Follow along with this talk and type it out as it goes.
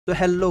So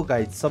hello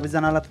guys,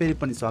 सबैजनालाई फेरि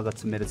पनि स्वागत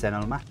छ मेरो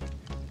च्यानलमा।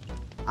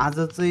 आज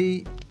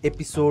चाहिँ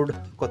एपिसोड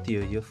कति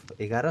हो यो?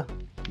 11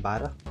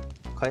 12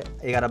 खै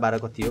 11 12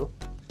 कति हो?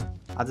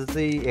 आज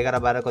चाहिँ 11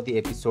 12 कति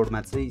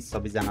एपिसोडमा चाहिँ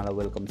सबैजनालाई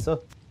वेलकम छ।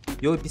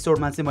 यो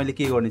एपिसोडमा चाहिँ मैले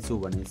के गर्ने छु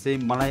भने चाहिँ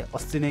मलाई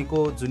अस्ति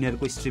नैको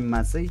जुनियरको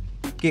स्ट्रिममा चाहिँ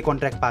के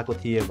कन्ट्र्याक्ट पाएको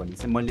थिएँ भने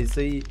चाहिँ मैले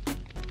चाहिँ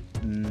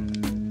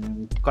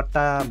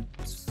कट्टा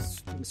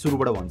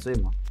सुरुबाट भन्छु है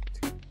म।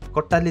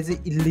 कट्टाले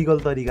चाहिँ इल्लिगल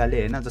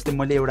तरिकाले हैन, जस्तै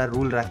मैले एउटा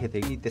रुल राखेको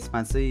थिएँ कि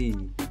त्यसमा चाहिँ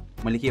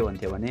मैले के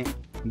भन्थे भने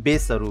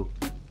बेसहरू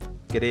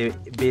के अरे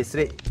बेस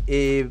र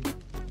ए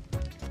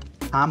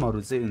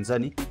फार्महरू चाहिँ हुन्छ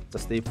नि,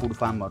 जस्तै फुड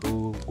फार्महरू,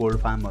 गोल्ड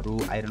फार्महरू,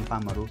 आइरन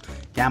फार्महरू,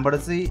 त्यहाँबाट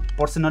चाहिँ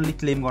पर्सनल्ली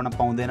क्लेम गर्न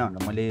पाउँदैन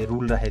भनेर मैले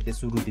रुल राखेको थिएँ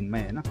सुरु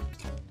दिनमै हैन।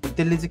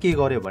 त्यसले चाहिँ के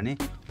गर्यो भने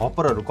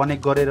हपरहरू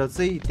कनेक्ट गरेर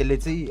चाहिँ त्यसले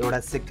चाहिँ एउटा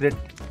सिक्रेट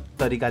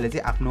तरिकाले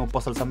चाहिँ आफ्नो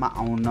पसलसम्म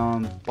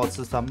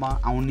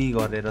आउने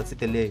गरेर चाहिँ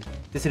त्यसले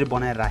त्यसरी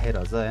बनाएर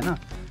राखेर छ हैन।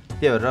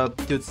 त्यही भएर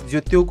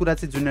त्यो कुरा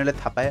चाहिँ जुनियरले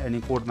थाहा पायो अनि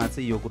कोर्टमा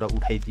चाहिँ यो कुरा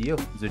उठाइदियो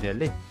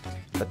जुनियरले, र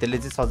त्यसले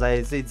चाहिँ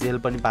सजाय चाहिँ जेल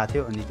पनि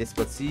पाथ्यो। अनि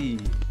त्यसपछि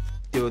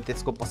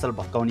त्यसको पसल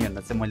भत्काउने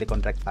भनेर चाहिँ मैले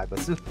कन्ट्र्याक्ट पाएको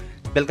छु।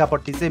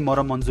 बेलुकापट्टि चाहिँ म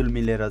र मन्जुल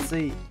मिलेर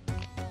चाहिँ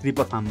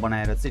क्रिपर फार्म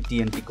बनाएर चाहिँ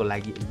टिएनटीको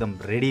लागि एकदम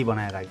रेडी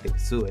बनाएर राखिदिएको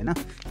छु हैन।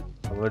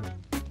 अब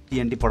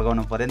टिएनटी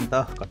पड्काउनु पऱ्यो नि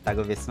त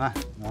कट्टाको बेसमा,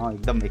 म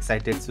एकदम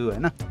एक्साइटेड छु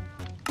हैन।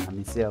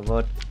 हामी चाहिँ अब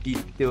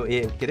त्यो के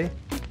अरे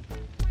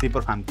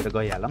क्रिपर फार्मतिर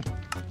गइहालौँ।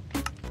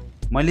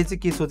 मैले चाहिँ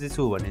के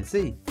सोचेछु भने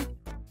चाहिँ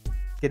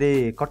के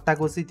अरे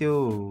कट्टाको चाहिँ त्यो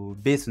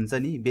बेस हुन्छ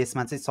नि,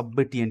 बेसमा चाहिँ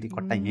सबै टिएनटी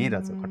कट्टा यहीँ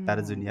रहेछ। कट्टा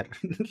र जुनियर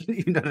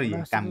यिनीहरू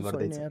यहाँ काम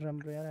गर्दैछ।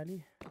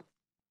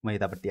 म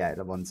यतापट्टि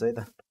आएर भन्छु है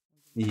त,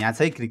 यहाँ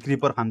चाहिँ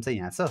क्रिपर फार्म चाहिँ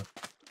यहाँ छ।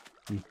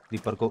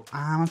 क्रिपरको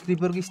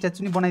क्रिपरको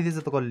स्ट्याचु नि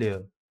बनाइदिएछ त कसले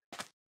हो?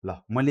 ल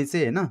मैले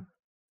चाहिँ हैन,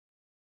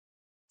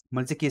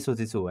 मैले चाहिँ के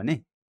सोचेछु भने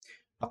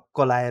टक्क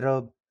लाएर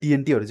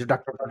टिएनटीहरू चाहिँ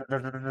टक्क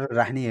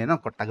राख्ने हैन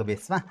कट्टाको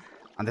बेसमा।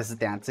 अनि त्यसपछि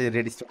त्यहाँ चाहिँ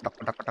रेड स्टोक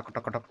टक्क टक्क टक्क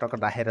टक्क टक्क टक्क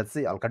राखेर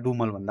चाहिँ हल्का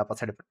डुमलभन्दा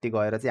पछाडिपट्टि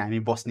गएर चाहिँ हामी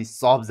बस्ने,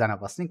 सबजना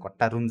बस्ने।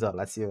 कट्टा रुन्छ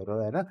होला सियोहरू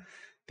हैन,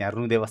 त्यहाँ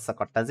रुँदै बस्छ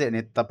कट्टा चाहिँ। अनि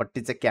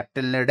यतापट्टि चाहिँ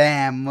क्याप्टेनले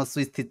ड्याम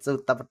स्विच थिच्छ,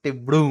 उतापट्टि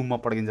ब्रुम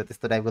पड्किन्छ,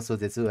 त्यस्तो टाइपको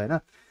सोचेछु हैन।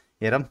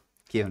 हेरौँ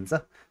के हुन्छ।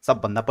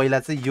 सबभन्दा पहिला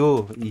चाहिँ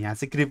यो यहाँ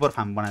चाहिँ क्रिपर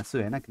फार्म बनाएको छु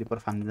हैन। क्रिपर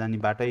फार्म जाने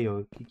बाटै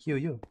हो कि के हो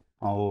यो?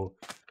 हो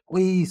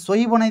ओइ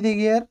सही बनाइदिए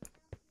कि यार,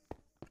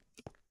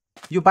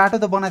 यो बाटो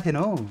त बनाएको थिएन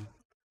हो,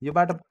 यो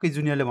बाटो पक्कै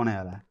जुनियरले बनायो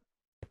होला।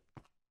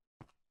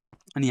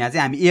 अनि यहाँ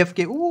चाहिँ हामी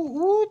एएफके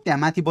त्यहाँ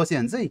माथि बस्यो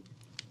भने चाहिँ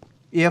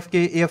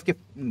एएफके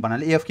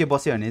भन्नाले एएफके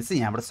बस्यो भने चाहिँ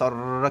यहाँबाट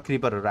सर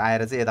क्रिपरहरू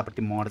आएर चाहिँ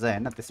यतापट्टि मर्छ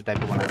हैन, त्यस्तो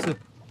टाइपको बनाएको छु।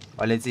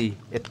 अहिले चाहिँ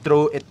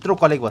यत्रो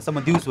कलेक्ट भएछ। म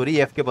दिउँसभरि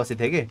एएफके बसेको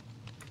थिएँ कि,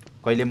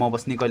 कहिले म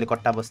बस्ने, कहिले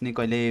कट्टा बस्ने,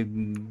 कहिले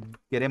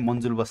के अरे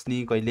मन्जुल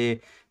बस्ने, कहिले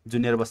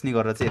जुनियर बस्ने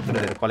गरेर चाहिँ यत्रो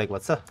धेरै कलेक्ट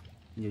भएछ।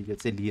 यो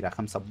चाहिँ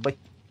लिइराखौँ सबै,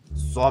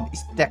 सब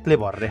स्ट्याकले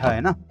भरेर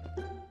हैन।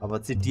 अब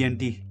चाहिँ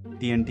टिएनटी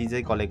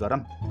चाहिँ कलेक्ट गरौँ।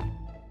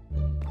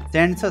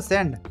 स्यान्ड छ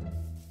sand?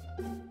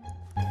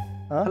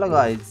 Hello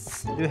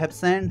guys, do you have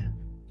sand?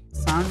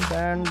 Sand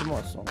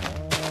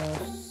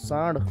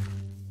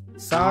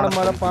सांड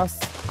मेरे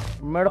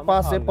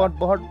पास एक पट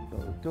बहुत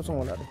क्यों सो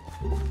होला रे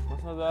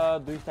मसँग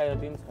 2 स्ट्याक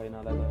 3 छैन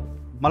होला।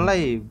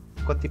 मलाई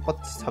कति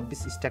 25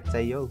 26 स्ट्याक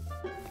चाहियो।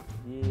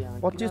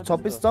 25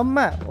 26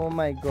 जम्मा? ओ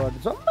माय गॉड,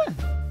 जम्मा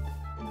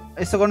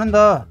यसो गर्नु नि त।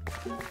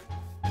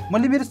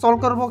 मैले मेरो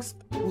सल्कर बक्स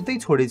उतै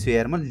छोडेछु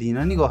यार, म लिन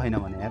नि गएन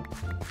भने यार।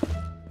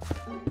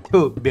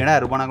 त्यो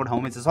भेडाहरू बनाएको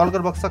ठाउँमै छ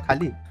सल्कर बक्स छ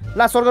खाली।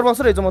 ला सल्कर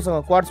बक्स रहेछ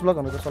मसँग, क्वार्ट्स ब्लक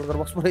भनेको सल्कर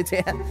बक्स पो रहेछ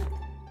यहाँ।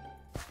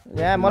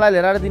 मलाई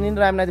लिएर दिनु नि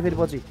राम नाइ फेरि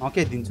पछि।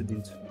 ओके दिन्छु।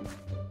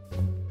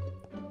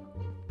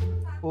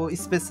 ओ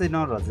स्पेस चाहिँ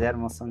नरहन्छ यार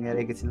मसँग यार,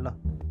 एकैछिन ल।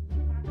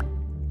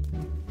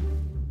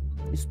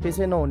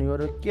 स्पेसै नहुने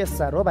गऱ्यो के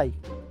साह्रो भाइ।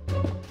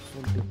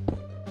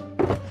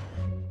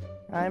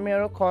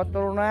 हामीहरू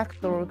खतरनाक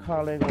तोड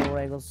खाले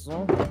गरिरहेको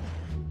छौँ।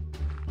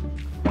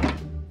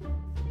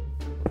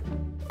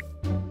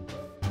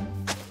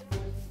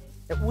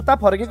 उता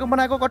फर्केको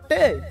बनाएको कट्टे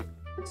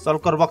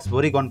सल्कर बक्स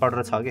भरि गन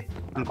पाउडर छ के,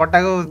 अनि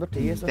कट्टाको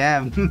त्यहाँ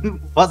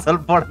पसल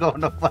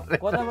पड्काउनु पर्यो।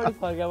 कताबाट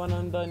फर्के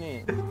बनाउनु त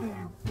नि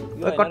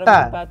यो कट्टा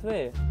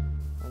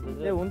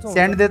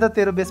स्यान्ड दे त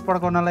तेरो बेस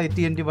पड्काउनलाई,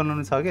 टिएनटी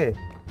बनाउनु छ के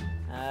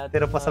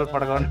तेरो पसल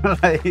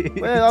पड्काउनलाई।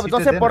 अब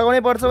जसै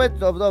पड्काउनै पर्छ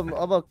भाइ,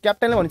 अब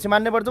क्याप्टेनले भनेपछि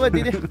मान्नै पर्छ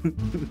भाइ दिदी।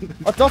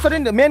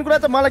 जसरी मेन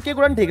कुरा त मलाई के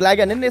कुरा नि ठिक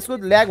लाग्यो भने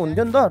यसको ल्याग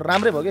हुन्थ्यो नि त,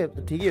 राम्रै भयो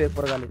के, ठिकै हो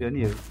प्रकारले त्यो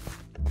नि हो।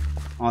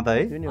 त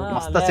है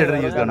मस्त सेडर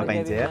युज गर्न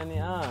पाइन्छ यार।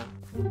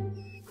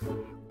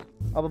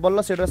 अब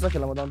बल्ल सेडर छ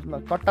खेल्न मजा आउँछ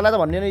न। कट्टालाई त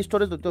भन्ने नि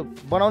स्टोरेज त्यो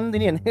बनाउनु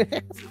दिने हैन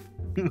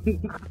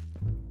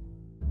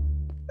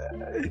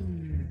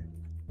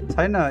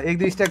छैन।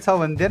 1-2 स्ट्याक छ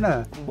भने थिएन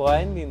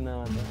भयो नि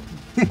दिन्न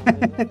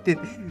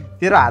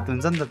तेरो हात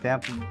हुन्छ नि त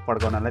त्यहाँ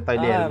पड्काउनलाई,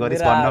 तैँले हेल्प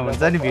गरिस् भन्नु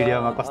हुन्छ नि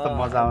भिडियोमा, कस्तो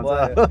मजा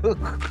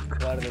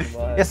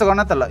आउँछ। यसो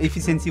गर्न त ल,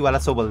 इफिसियन्सी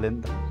वाला सोबल दे नि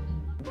त।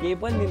 केही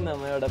पनि दिन्न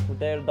म, एउटा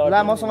फुटेर डट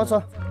ला मसँग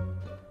छ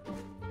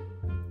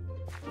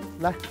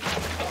ला।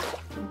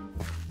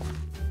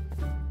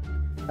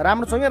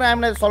 राम्रो छ कि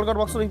रामलाई सल्कर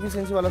बक्स र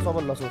इफिसियन्सी वाला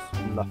सबल लसोस्।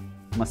 ल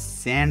म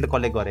स्यान्ड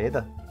कलेक्ट गरेँ है त।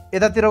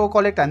 यतातिरको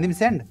कलेक्ट हान्दिम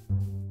स्यान्ड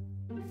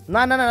ना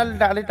ना ना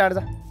अलि टाढा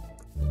जा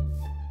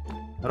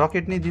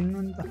रकेट नै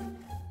दिनु नि त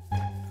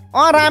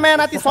रामायण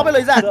नाति सबै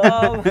लैजा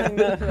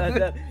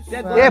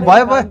ए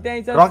भयो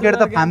रकेट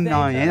त फाम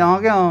यहाँ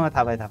क्या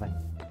थाहा पाएँ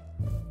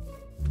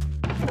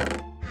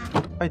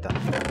खै त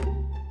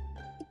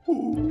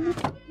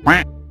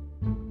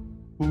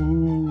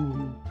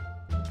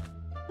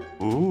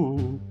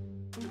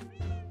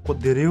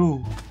धेरै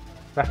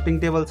क्राफ्टिङ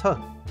टेबल छ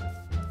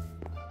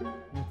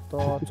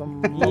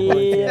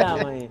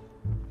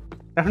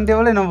क्राफ्टिङ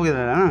टेबलै नपुगेर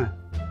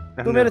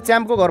तँ मेरो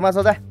च्याम्पको घरमा छ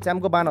जा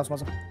च्याम्पको बान हाउसमा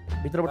छ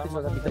भित्रपट्टि छ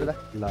भित्र जा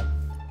ल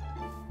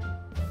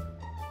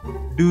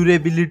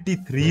ड्युरेबिलिटी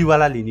 3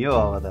 वाला लिने हो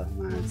अब त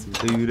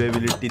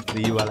ड्युरेबिलिटी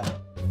 3 वाला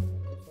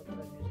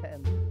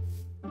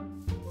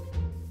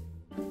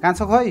कहाँ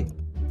छ खै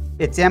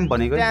ए च्याम्प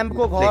भनेको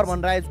च्याम्पको घर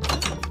भनेर आएछ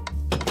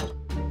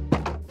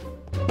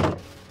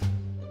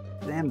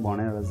च्याम्प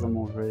भनेर चाहिँ म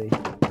फेरि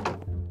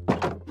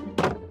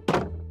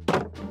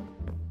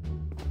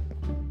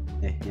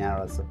ए यहाँ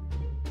रहेछ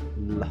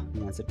ल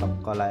यहाँ चाहिँ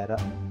टक्क लाएर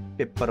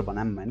पेपर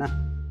बनाऊँ हैन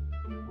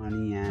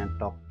अनि यहाँ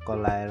टक्क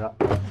लाएर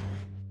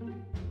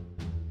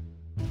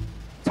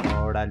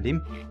छवटा लिम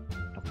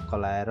टक्क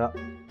लाएर 1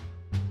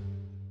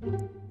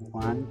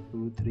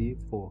 2 3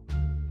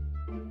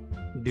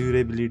 4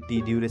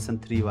 ड्युरेसन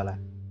 3 वाला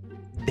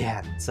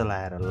ढ्याच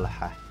चलाएर ल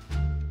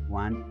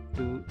 1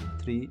 2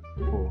 3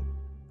 4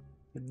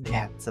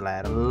 ढ्याच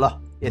चलाएर ल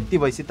यति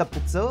भइसि त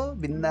पुग्छ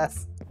बिन्दास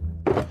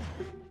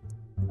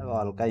अब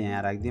हल्का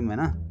यहाँ राख्दिम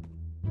हैन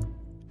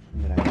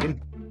राख्दिम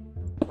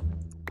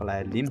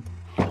कलाएर लिम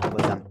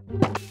बजाम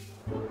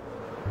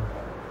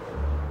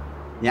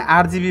यहाँ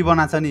 8 GB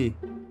बनाछ नि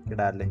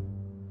केटाहरुले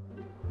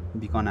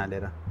बिकन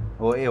हालेर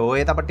हो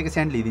यतापट्टिको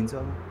स्यान्ड लिइदिन्छु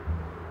अब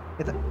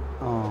यता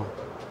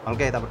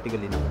हल्का यतापट्टिको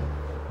लिनु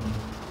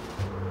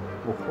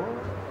ओहो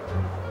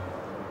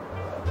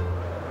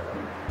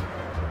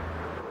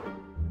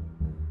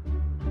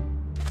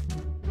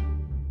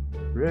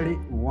ready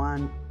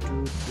 1 2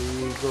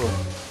 3 go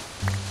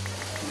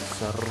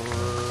sir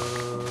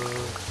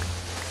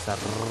sir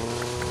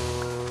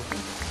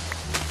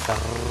sir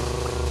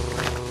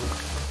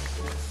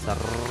sir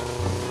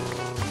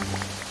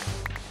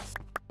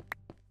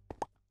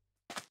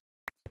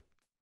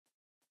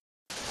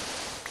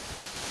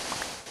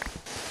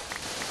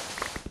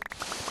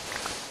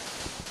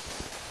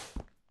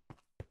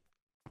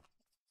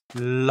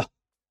ल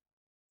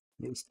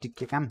यो स्टिक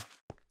के काम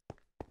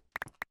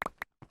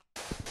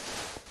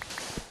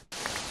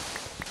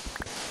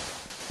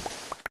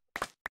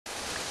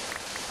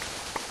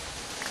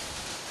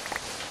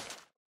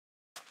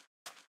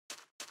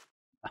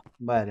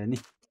भयो नि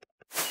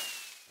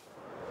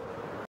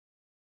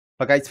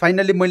गाइस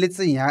फाइनली मैले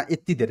चाहिँ यहाँ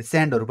यति धेरै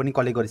स्यान्डहरु पनि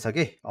कलेक्ट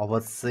गरिसके अब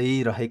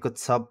चाहिँ रहेको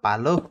छ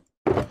पालो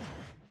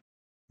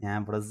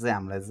यहाँबाट चाहिँ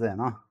हामीलाई चाहिँ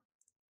हैन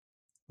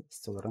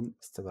यस्तो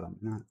गरम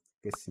न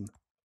केसिम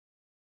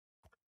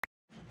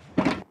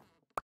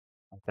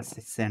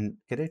स्यान्ड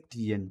के रे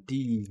टिएनटी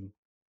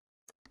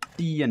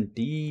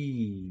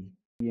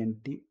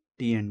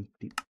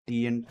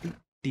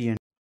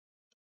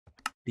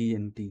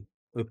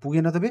ओ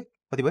पुगेन त बे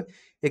कति भयो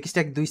 1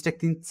 स्ट्याक 2 स्ट्याक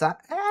 3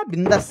 4 ए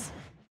बिन्दास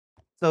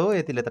हो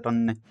यतिले त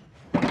टन्नै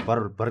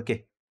भरके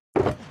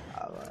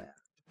अब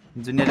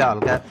जुनियरले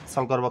हल्का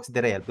सल्कर बक्स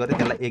दिएर हेल्प गरे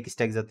त्यसलाई 1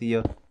 स्ट्याक जति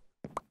यो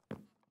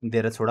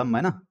दिएर छोडम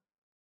हैन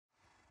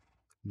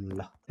ल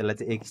त्यसलाई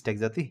चाहिँ 1 स्ट्याक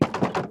जति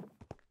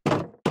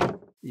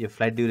यो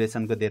फ्लाइट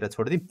ड्युरेसनको दिएर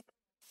छोड्दिम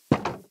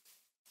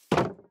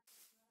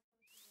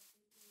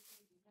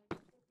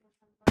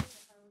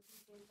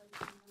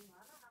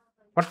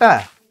पट्टा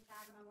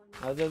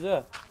हजुर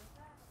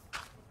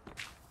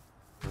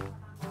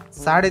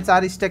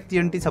 4.5 स्ट्याक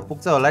टिएनटी छ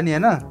पुग्छ होला नि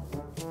हैन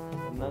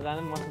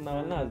नजाने मस्त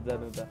नगर्नु हजुर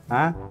जानु त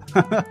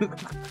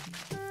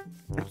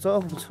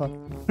सब छ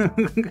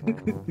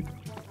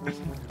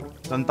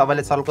अनि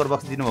तपाईले सल्कर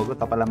बक्स दिनुभएको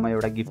तपाईलाई म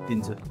एउटा गिफ्ट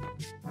दिन्छु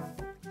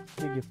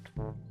के गिफ्ट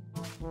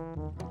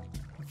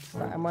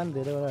सामान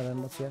धेरै वाला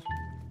रहनु छ यार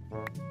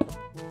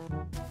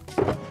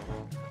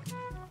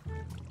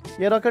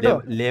यो रकेट हो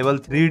लेभल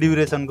 3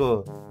 ड्युरेसनको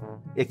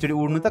एकचोटी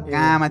उड्नु त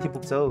कहाँ माथि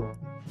पुग्छ हौ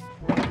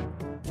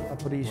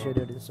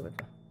अप्रिशिएटेड त्यसो भए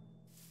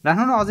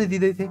राख्नु न अझै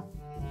दिदै थिए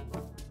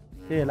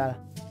ए ला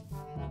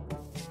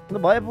ल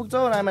भयो पुग्छ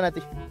हौ रामे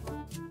नाति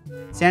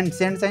स्यान्ड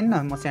चाहिन्न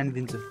म स्यान्ड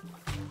दिन्छु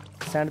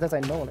स्यान्ड त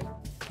चाहिन्न होला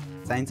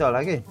चाहिन्छ होला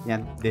के यहाँ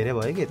धेरै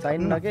भयो के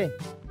चाहिन्न के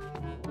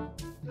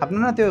थाप्नु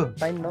न त्यो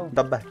चाहिन्न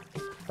डब्बा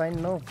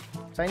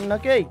चाहिन्न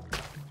के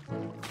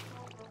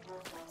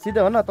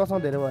सिधै हो न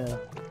तसँग धेरै भयो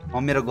म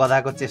मेरो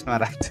गधाको चेस्टमा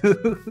राख्छु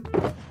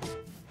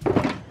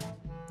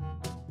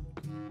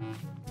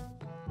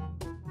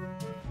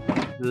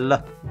ल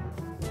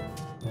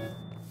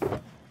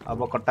अब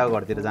कट्टाको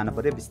घरतिर जानु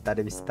पर्यो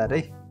बिस्तारै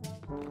बिस्तारै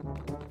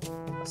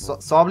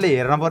सबले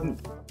हेर्न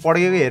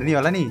पढेको हेर्ने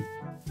होला नि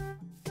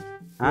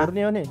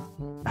हेर्ने हो नि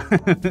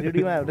 3D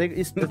मा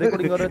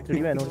रेकर्डिङ गरेर 3D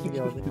मा हेर्नु के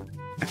आउँछ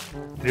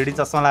 3D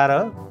चस्मा लाएर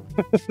हो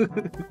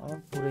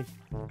पुरै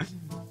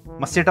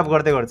म सेटअप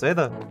गर्दै गर्छु है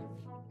त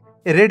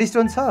ए रेड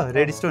स्टोन छ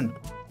रेड स्टोन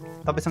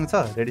तपाईसँग छ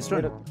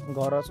रेडिस्टोन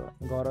घर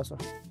छ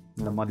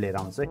ल म लिएर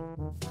आउँछु है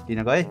किन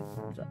गए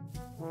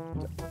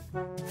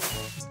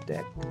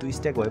स्ट्याक 2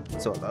 स्ट्याक भयो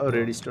चल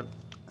रेडिस्टोन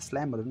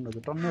स्ल्यामहरु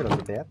पनि टन्नै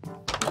रहेछ त यार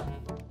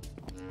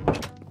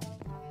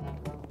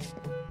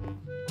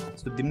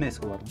सुदिम न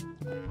यसको बारेमा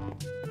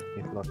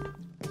एक लट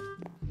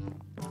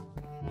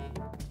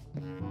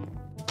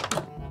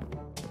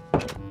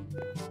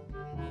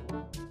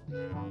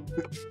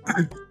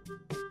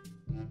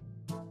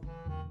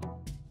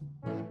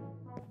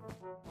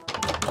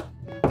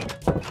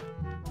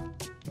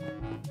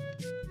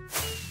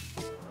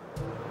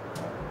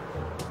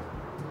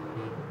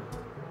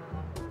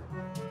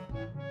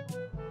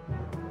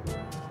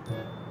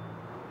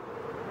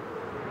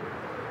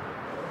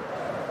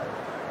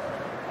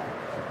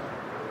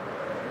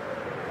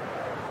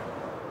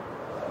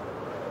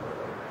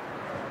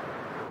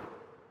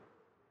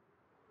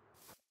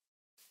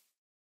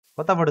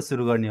कताबाट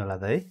सुरु गर्ने होला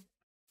त है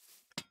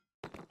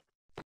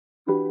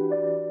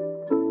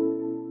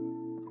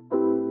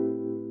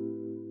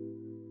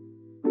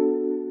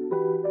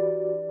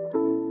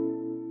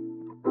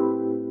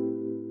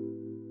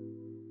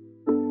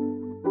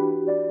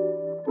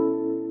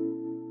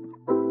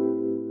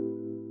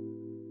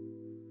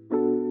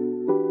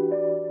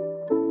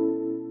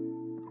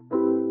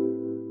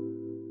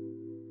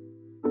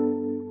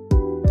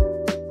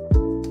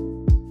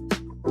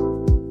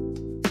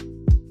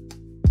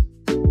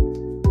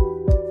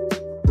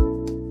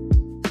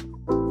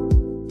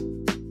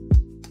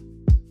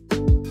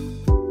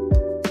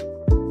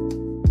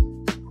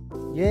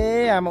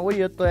आमा ओ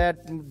यो त यार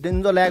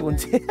डेन्जर ल्याग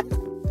हुन्छ ए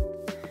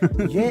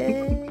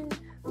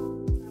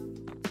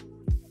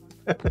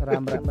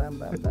राम म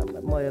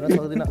हेर्न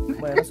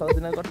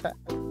सक्दिन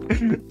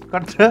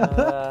कट्टा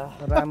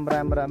राम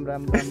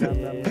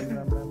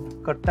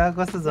कट्टा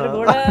कस्तो छ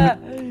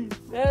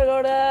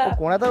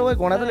घोडा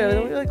त लिएर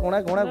घोडा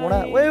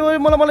ओइ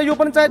मलाई यो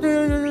पनि चाहियो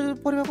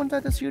परिवार पनि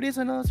चाहियो सिडी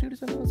छैन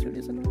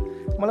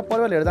मलाई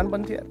परिवार लिएर जानु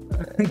पनि थियो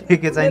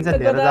के चाहिन्छ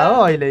लिएर जाऊ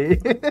अहिले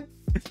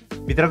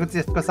भित्रको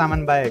चेस्टको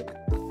सामान बाहेक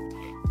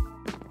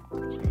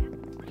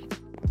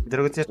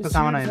भित्रको चेस्टको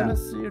सामान हैन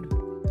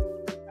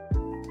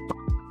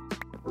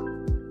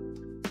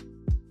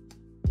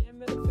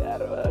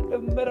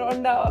मेरो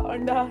अन्डा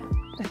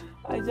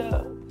आइज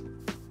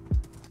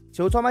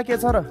छेउछाउमा के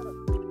छ र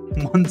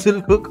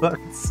मन्सुलको घर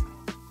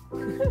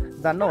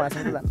जान्न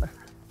उहाँसँग जान्न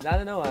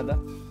जाँदैन उहाँ त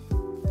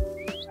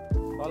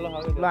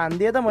ल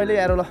हान्दिए त मैले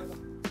यार ल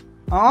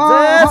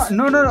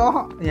नो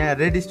यहाँ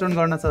रेडिस्टोन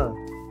गर्न छ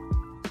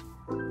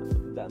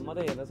म त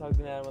हेर्न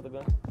सक्दिन यार म त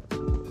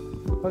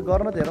खै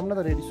गर्न त हेरौँ न त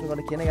रेडिस्टोन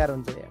गर्न के नै गाह्रो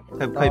हुन्छ यार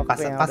खै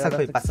पासा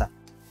खै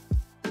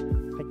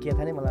के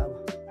थाहा नि मलाई अब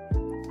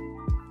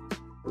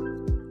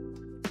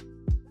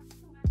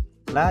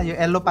ला यो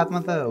येल्लो पातमा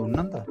त हुन्न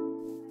नि त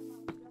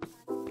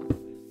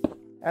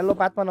येल्लो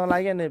पातमा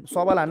नलाग्यो नि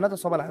सबल हान्न त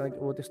सबल हान्न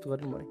हो त्यस्तो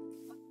गर्नु पर्यो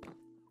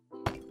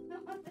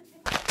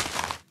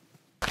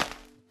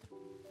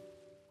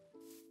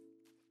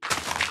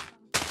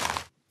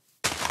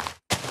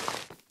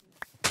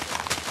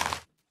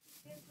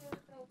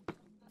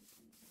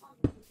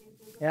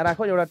यहाँ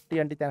राखो एउटा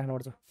टिएनटी त्यहाँ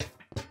राख्नुपर्छ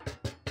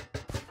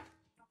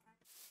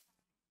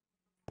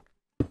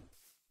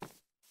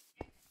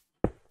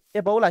ए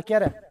बाउला के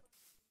रे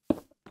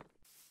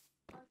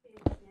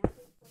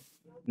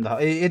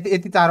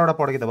यति 4वटा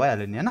पड्के त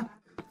भइहाल्यो नि हैन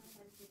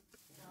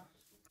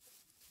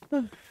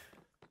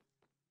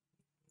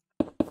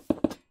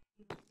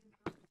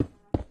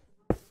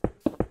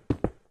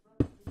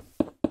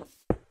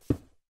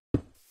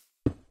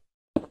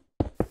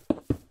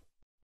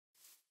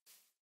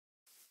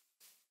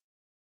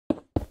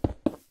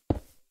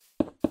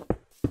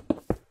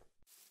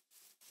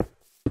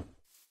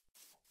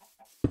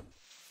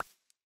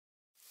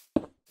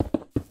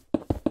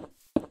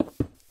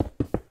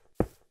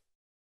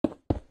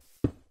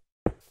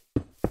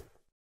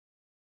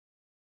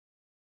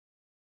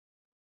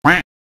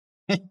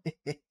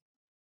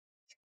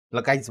ल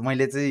गाइस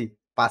मैले चाहिँ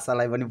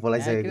पासालाई पनि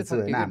बोलाइसकेको छु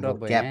हैन हाम्रो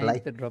क्यापलाई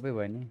ड्रपै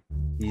भयो नि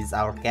he is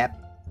our cap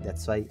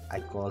that's why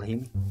I call him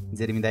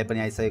Jeremy दाइ पनि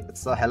आइसकेको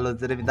छ हेलो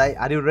जेरेमी दाइ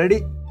are you ready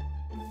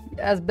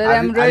yes baby I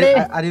am ready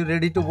are you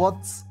ready to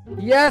watch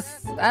yes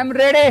I am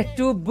ready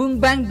to बुङ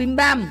बाङ being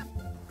बाम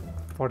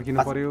पड्किनु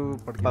पर्यो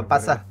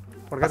पासा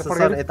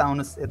sir यता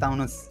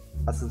आउनुस्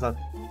पासा sir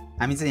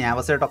हामी चाहिँ यहाँ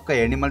बसेर टक्क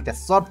हेर्ने मैले त्यहाँ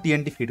सब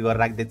टिएनटी फिट गरेर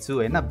राख्दैछु छु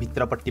हैन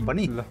भित्रपट्टि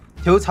पनि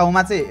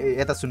छेउछाउमा चाहिँ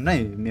यता सुन्नु है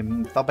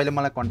तपाईले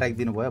मलाई कन्ट्याक्ट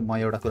दिनुभयो म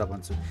एउटा कुरा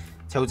भन्छु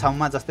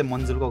छेउछाउमा जस्तै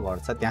मन्जुलको घर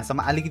छ त्यहाँसम्म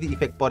अलिकति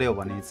इफेक्ट पर्यो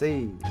भने चाहिँ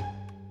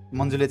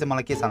मन्जुलले चाहिँ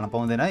मलाई के हाल्न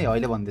पाउँदैन है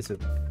अहिले भन्दैछु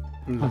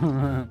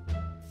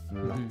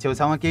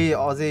छेउछाउमा केही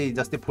अझै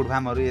जस्तै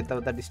फुडफार्महरू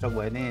यताउता डिस्टर्ब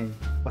भयो भने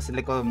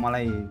कसैले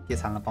मलाई के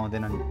हाल्न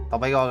पाउँदैन नि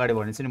तपाईको अगाडि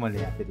भनेछु नि मैले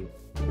यहाँ फेरि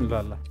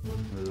ल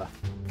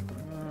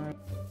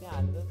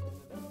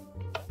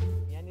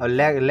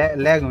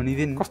ल्याग हुने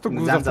दिन कस्तो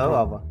जान्छ हो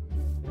अब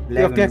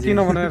ल्याग किन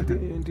भने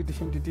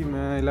एन्टिटी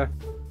ल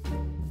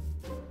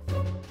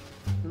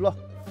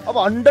अब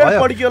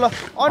 100 पड्क्यो ल अन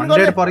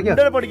 100 पड्क्यो?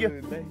 100 पड्क्यो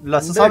ल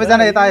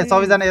सबैजना यता आयो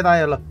सबैजना यता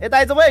आयो ल यता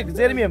आइज भाइ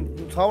जेरेमी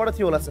 6 बाट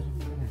थियो होला सर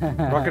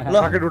रकेट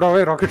रकेट उडाऊ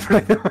है रकेट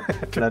उडाऊ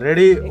ल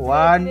रेडी 1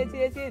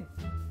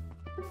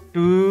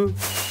 2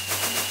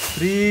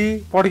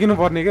 3 पड्किनु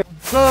पर्ने के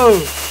गो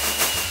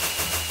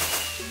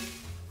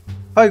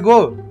है गो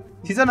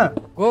थिच न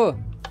गो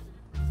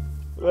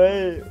है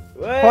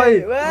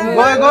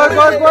गएन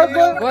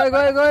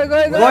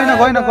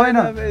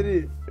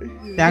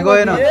त्यहाँ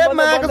गएन ए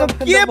माको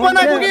के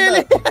बनाको के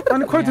यसले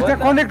अनि खोइ त्यो त्यहाँ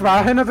कनेक्ट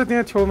भएको छैन त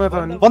त्यहाँ छेउमा त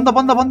अनि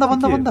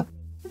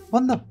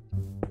बन्द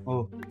ओ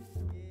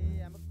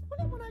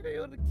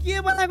के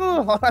बनाको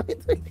हरामी के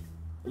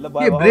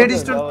ब्रेड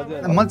स्टोर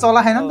मैले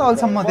चला छैन नि त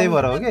अहिलेसम्म त्यही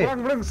भएर हो कि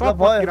सब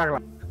भइराख्ला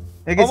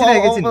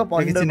एकैछिन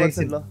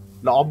ल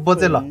अब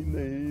चाहिँ ल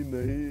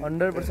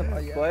 100%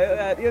 भयो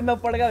यार यो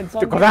नपड्का हुन्छ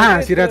त्यो गधा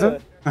हाँसिरहेछ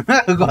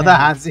गधा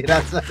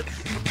हाँसिरहेछ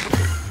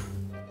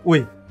उइ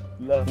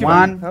ल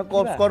 1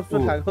 कर्प्स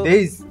खाएको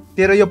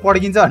तेरो यो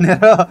पड्किन्छ भनेर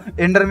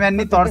एन्डरम्यान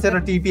नि तर्सेर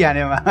टिपी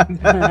हानेमा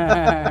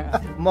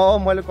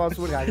मैले कर्प्स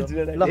खाएको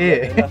ल ए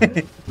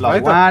ल 1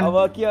 अब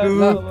के 2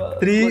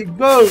 3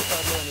 गो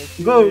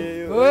गो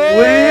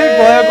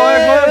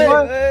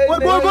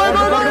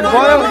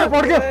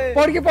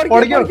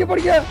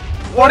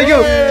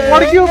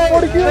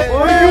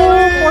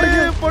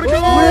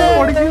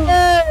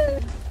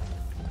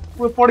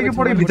पड्क्यो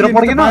भित्र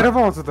पड्केन बाहिर पो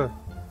आउँछ त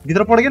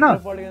भित्र पड्केन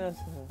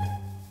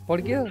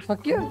पड्क्यो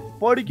सक्यो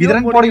भित्र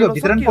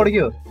नि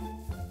पड्क्यो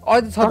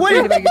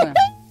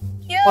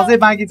अझै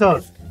बाँकी छ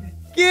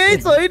केही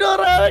छैन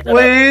र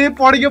ओए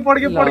पड्क्यो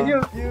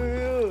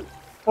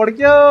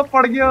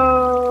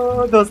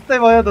दोस्तै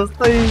भयो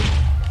दोस्तै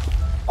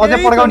अझै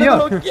पड्काउने हो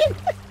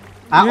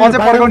अझै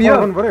पड्काउने हो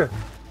पर्यो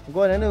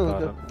गएन नि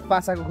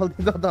पासाको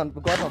गल्ती गर्नु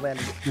भएन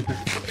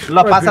ल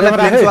पासालाई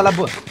फ्लेम्स वाला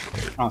बो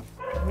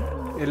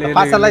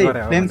पासालाई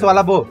फ्लेम्स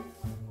वाला बो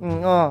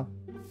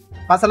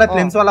पासालाई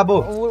फ्लेम्स वाला बो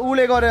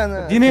उले गरे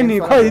दिने नि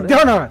खै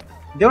देऊ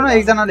न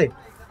एकजनाले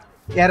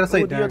एरो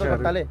सहित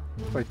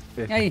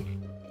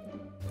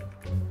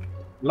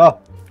ल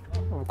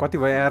कति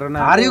भयो आएर न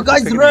आर यु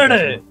गाइज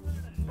रेडी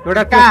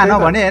एउटा कहाँ हान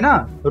भने हैन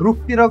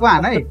रुखतिरको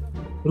हान है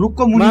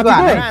रुखको मुनिको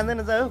हान है हान्दैन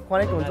जाऊ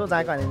कनेक्ट हुन्छ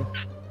जाको हान्दैन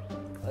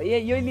ए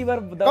यो लिभर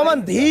कमन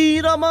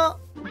धीरमा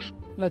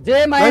ल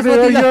जय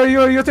माहेशवती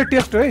यो चाहिँ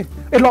टेस्ट है ए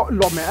ल ल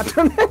म्याट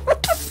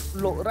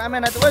लो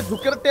रामेन त ओइ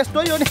झुकेर टेस्ट हो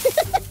यो नि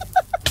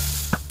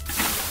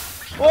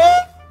ओ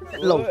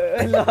लो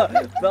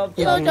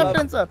यो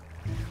क्याप्टेन सर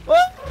ओ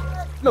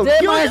लो जय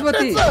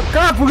माहेशवती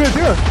कहाँ पुग्यो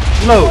त्यो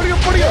ल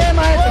पड्यो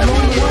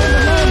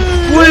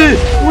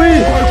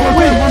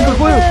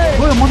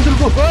गयो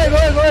मन्दिरको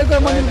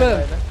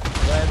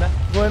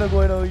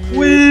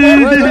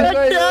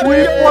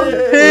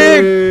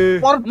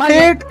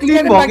पर्फेक्ट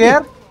क्लीन भयो के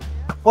यार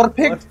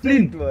पर्फेक्ट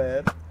क्लीन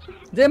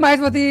जय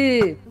माहेशवती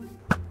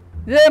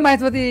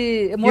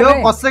यो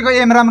कसैको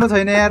एम राम्रो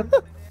छैन यार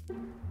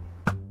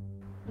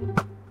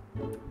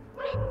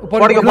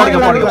पड्क्यो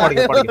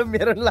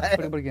मेरो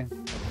लाग्यो पड्क्यो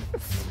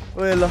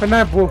ओए ल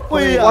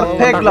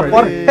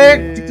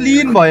पर्फेक्ट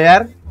क्लीन भयो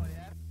यार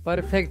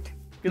पर्फेक्ट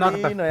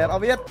क्लीन हो यार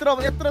अब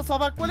यत्रो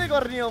सफा कसले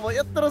गर्ने अब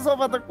यत्रो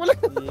सफा त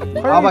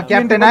कसले अब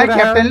क्याप्टेन आयो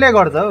क्याप्टेनले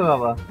गर्छ हौ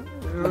अब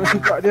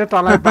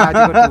तलाई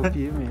बाजीको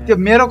टोपी त्यो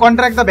मेरो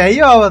कन्ट्र्याक्ट त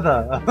भ्याइयो अब त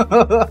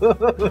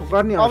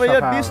गर्ने अब यो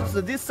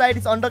this side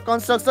is under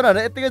construction भनेर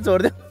यतिकै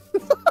छोड्दियो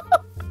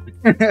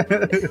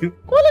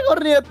कसले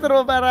गर्ने यत्रो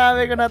पारा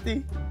आवेको नाति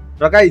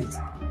र गाइज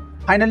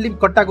फाइनल्ली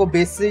कट्टाको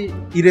बेस चाहिँ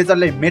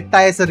इरेजरले मेट्टा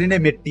यसरी नै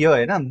मेटियो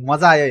हैन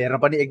मजा आयो हेर्न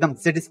पनि एकदम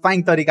सेटिस्फाइङ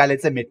तरिकाले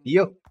चाहिँ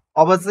मेटियो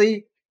अब चाहिँ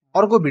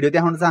अर्को भिडियो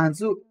देखाउन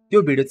चाहन्छु त्यो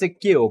भिडियो चाहिँ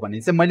के हो भने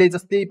चाहिँ मैले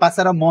जस्तै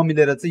पासा र म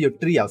मिलेर चाहिँ यो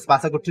ट्री हाउस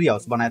पासाको ट्री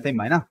हाउस बनाएको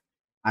थियौँ हैन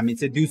हामी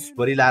चाहिँ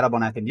दिउँसभरि लाएर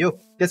बनाएको थियौँ यो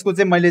त्यसको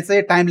चाहिँ मैले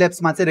चाहिँ टाइम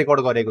ल्याप्समा चाहिँ रेकर्ड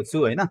गरेको छु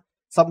हैन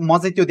सब म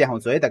चाहिँ त्यो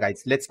देखाउँछु है त guys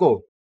let's go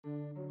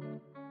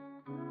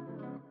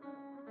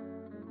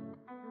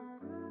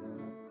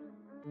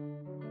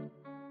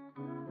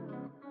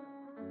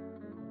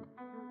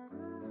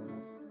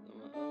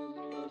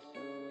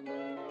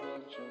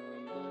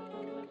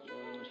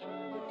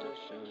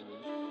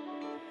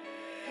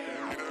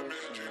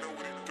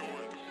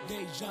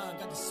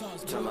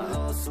Turn my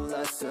hustle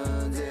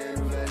lessons,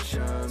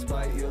 innovations.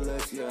 Bite your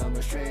lips, yeah, I'm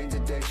a strange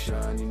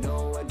addiction. You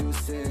know I do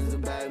sins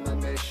and bag my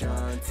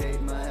mission.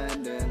 Take my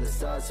hand and let's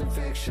start some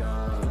fiction.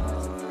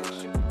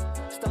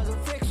 Start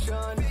some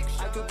fiction.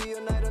 I could be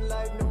a night of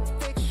life, no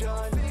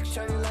fiction.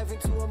 Turn your life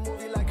into a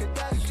movie like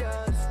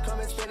Kardashians. Come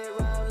and spin it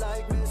round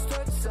like Miss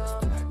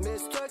Turkson.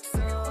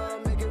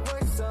 Make it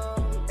work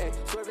some. Ay,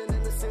 swerving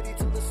in the city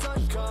till the sun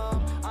come.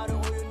 I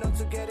don't owe you nothing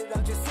to get it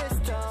out your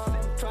system.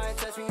 Try and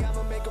test me,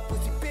 I'ma make a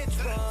pussy bitch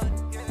run.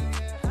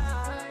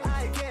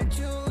 I can't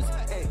choose.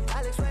 Ay,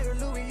 Alex Wright or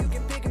Louis, you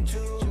can pick and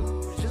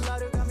choose.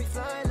 Gelato got me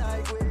flying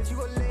like waves. You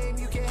a lame,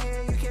 you can't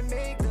hang, you can't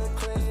make the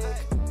click.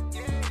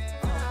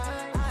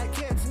 I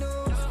can't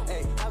snooze.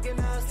 Ay, how can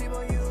I sleep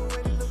on you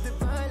when you look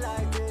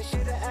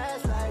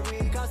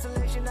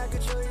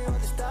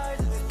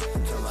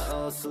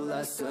hustle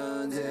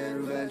lessons,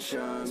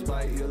 interventions.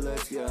 Bite your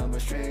lips, yeah, I'm a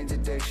strange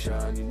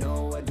addiction. You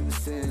know I do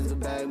sins, I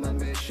bag my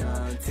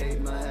mission.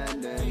 Take my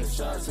hand and it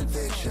starts a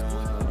fiction.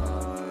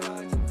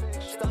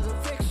 Stars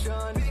of fiction.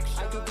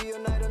 I could be a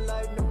night of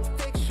life, no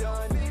fiction.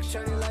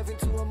 Turn your life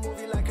into a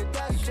movie like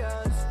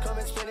Kardashians. Come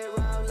and spin it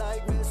round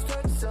like Miss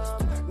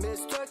Turksome.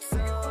 Miss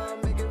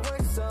Turksome, make it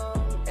work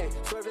some. Ay,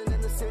 swerving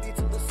in the city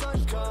till the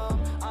sun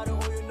come. I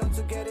don't owe you nothing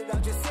to get it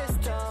out your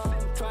system.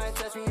 Try and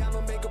test me,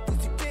 I'ma make a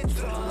pussy bitch.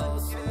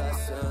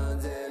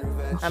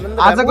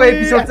 आजको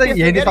episode चाहिँ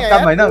यही नै सक्का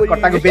हैन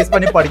कट्टाको base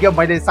पनि पढ्यो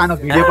मैले सानो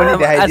video पनि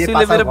देखाइदिए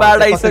आशुले मेरो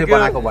बाड आइसक्यो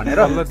बनाएको भनेर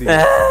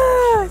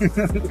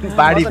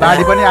बाडी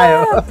पनि आयो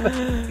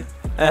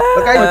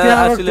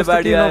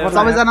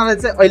सबैजनालाई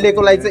चाहिँ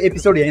अहिलेको लागि चाहिँ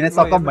एपिसोड यही नै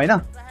सकम हैन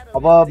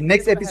अब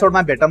नेक्स्ट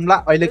एपिसोडमा भेटौँला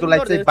अहिलेको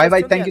लागि चाहिँ bye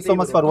bye thank you so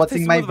much for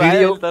watching my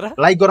video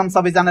like गरौँ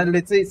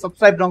सबैजनाले चाहिँ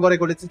सब्स्क्राइब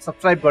नगरेकोले चाहिँ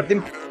सब्स्क्राइब गर्दिम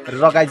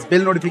र गाइस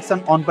बेल नोटिफिकेसन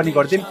अन पनि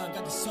गर्दिम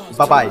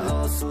bye bye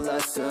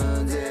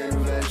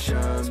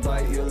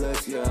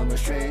I'm a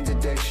strange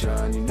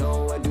addiction. You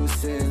know I do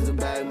sins, I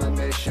bag my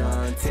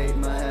mission. Take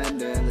my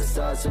hand and let's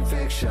start some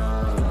fiction.